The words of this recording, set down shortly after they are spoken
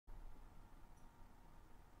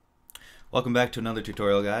Welcome back to another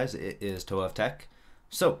tutorial, guys. It is Toe of Tech.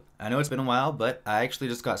 So, I know it's been a while, but I actually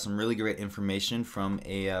just got some really great information from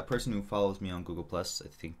a person who follows me on Google+. I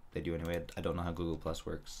think they do anyway. I don't know how Google+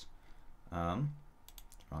 works. Wrong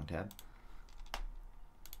tab.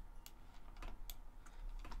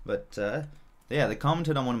 But, yeah, they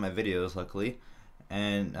commented on one of my videos, luckily,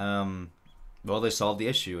 and, well, they solved the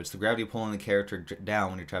issue. It's the gravity pulling the character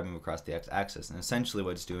down when you're trying to move across the x-axis, and essentially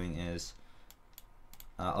what it's doing is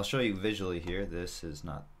I'll show you visually here. This is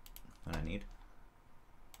not what I need.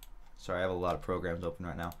 Sorry, I have a lot of programs open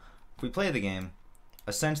right now. If we play the game,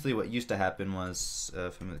 essentially what used to happen was,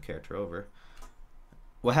 if I move the character over,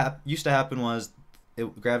 what used to happen was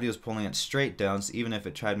gravity was pulling it straight down, so even if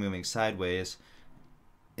it tried moving sideways,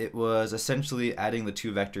 it was essentially adding the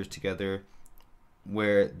two vectors together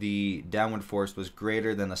where the downward force was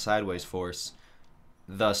greater than the sideways force,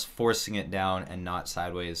 thus forcing it down and not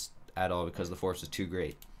sideways at all because the force is too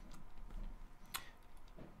great.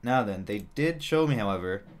 Now then, they did show me,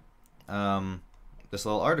 however, this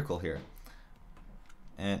little article here.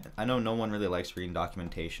 And I know no one really likes reading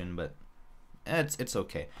documentation, but it's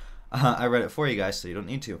okay. I read it for you guys, so you don't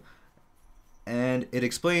need to. And it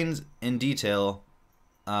explains in detail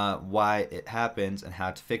why it happens and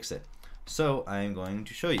how to fix it. So I'm going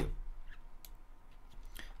to show you.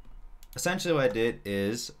 Essentially what I did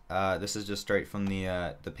is, this is just straight from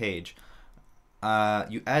the page,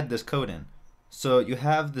 you add this code in. So you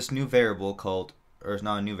have this new variable called, or it's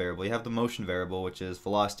not a new variable, you have the motion variable, which is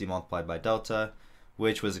velocity multiplied by delta,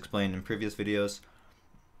 which was explained in previous videos.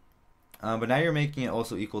 But now you're making it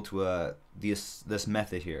also equal to this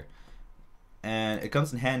method here. And it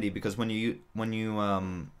comes in handy because when you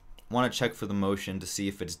want to check for the motion to see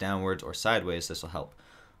if it's downwards or sideways, this will help.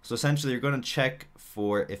 So essentially you're going to check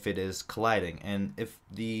for if it is colliding, and if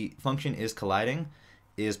the function is colliding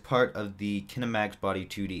is part of the Kinemax body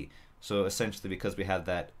 2D. So essentially because we have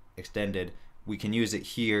that extended, we can use it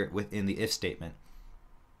here within the if statement.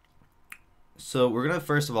 So we're going to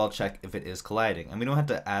first of all check if it is colliding, and we don't have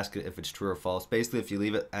to ask it if it's true or false. Basically if you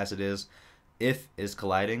leave it as it is, if is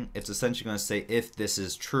colliding, it's essentially going to say if this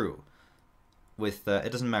is true. With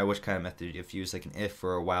it doesn't matter which kind of method, if you use like an if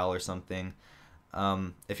or a while or something.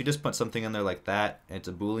 If you just put something in there like that, it's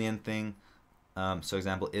a Boolean thing. So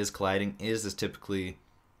example, is colliding, is typically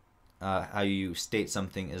how you state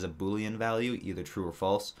something is a Boolean value, either true or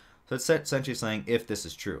false. So it's essentially saying if this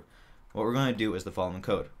is true. What we're going to do is the following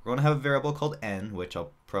code. We're going to have a variable called n, which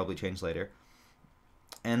I'll probably change later.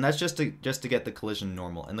 And that's just to get the collision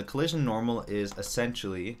normal. And the collision normal is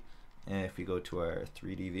essentially, if we go to our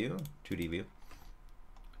 2D view,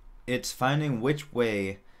 it's finding which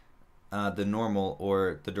way the normal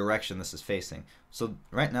or the direction this is facing. So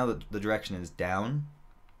right now the direction is down.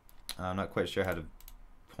 I'm not quite sure how to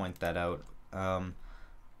point that out.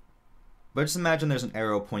 But just imagine there's an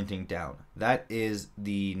arrow pointing down. That is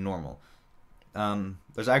the normal.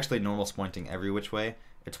 There's actually normals pointing every which way.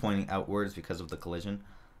 It's pointing outwards because of the collision.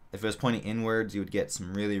 If it was pointing inwards, you would get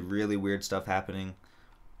some really, really weird stuff happening.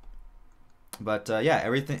 But yeah,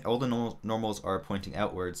 all the normals are pointing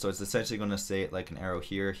outwards, so it's essentially going to say like an arrow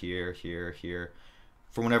here, here, here, here,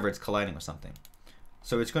 for whenever it's colliding with something.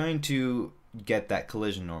 So it's going to get that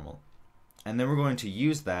collision normal, and then we're going to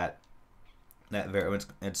use that variable.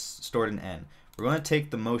 It's stored in n. We're going to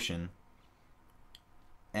take the motion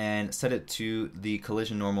and set it to the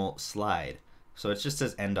collision normal slide. So it just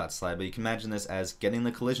says n.slide, but you can imagine this as getting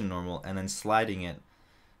the collision normal and then sliding it.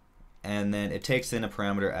 And then it takes in a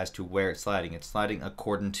parameter as to where it's sliding. It's sliding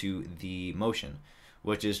according to the motion,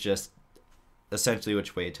 which is just essentially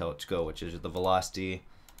which way you tell it to go, which is the velocity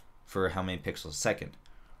for how many pixels a second.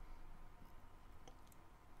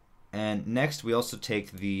 And next we also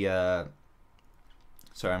take the,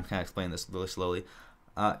 sorry, I'm kind of explaining this really slowly.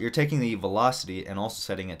 You're taking the velocity and also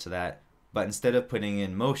setting it to that, but instead of putting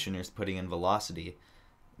in motion, you're putting in velocity.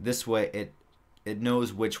 This way it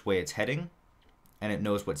knows which way it's heading, and it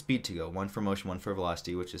knows what speed to go. One for motion, one for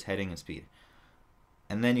velocity, which is heading and speed.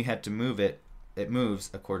 And then you have to move it. It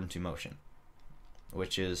moves according to motion,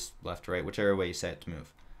 which is left to right, whichever way you set it to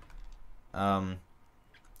move. So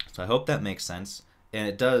I hope that makes sense, and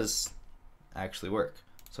it does actually work.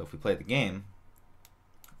 So if we play the game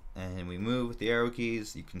and we move with the arrow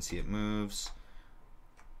keys, you can see it moves.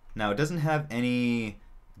 Now it doesn't have any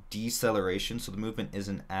deceleration, so the movement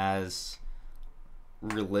isn't as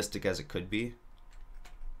realistic as it could be.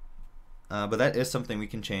 But that is something we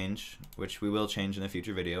can change, which we will change in a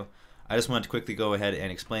future video. I just wanted to quickly go ahead and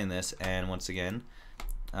explain this, and once again,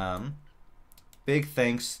 big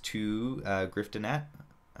thanks to Griftenatt,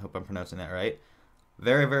 I hope I'm pronouncing that right.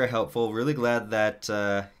 Very, very helpful. Really glad that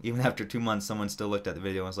even after 2 months, someone still looked at the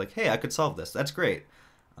video and was like, hey, I could solve this. That's great.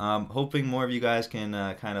 Hoping more of you guys can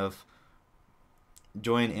kind of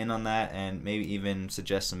join in on that and maybe even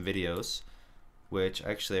suggest some videos, which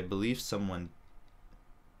actually I believe someone,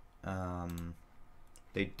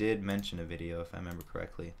 they did mention a video if I remember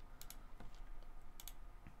correctly.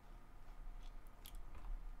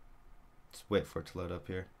 Let's wait for it to load up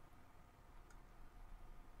here.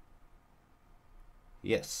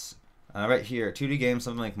 Yes. Right here, 2D games,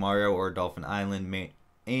 something like Mario or Dolphin Island,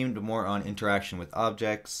 aimed more on interaction with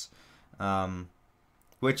objects,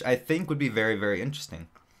 which I think would be very, very interesting.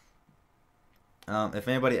 If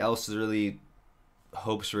anybody else really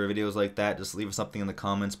hopes for videos like that, just leave something in the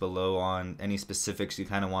comments below on any specifics you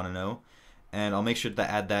kind of want to know, and I'll make sure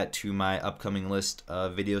to add that to my upcoming list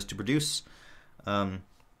of videos to produce. I'm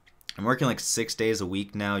working like 6 days a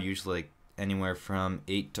week now, usually like anywhere from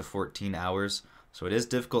 8 to 14 hours. So it is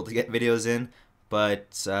difficult to get videos in,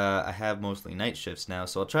 but I have mostly night shifts now,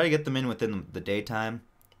 so I'll try to get them in within the daytime,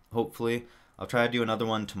 hopefully. I'll try to do another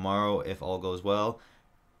one tomorrow if all goes well.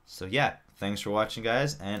 So yeah, thanks for watching,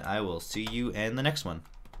 guys, and I will see you in the next one.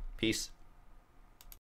 Peace.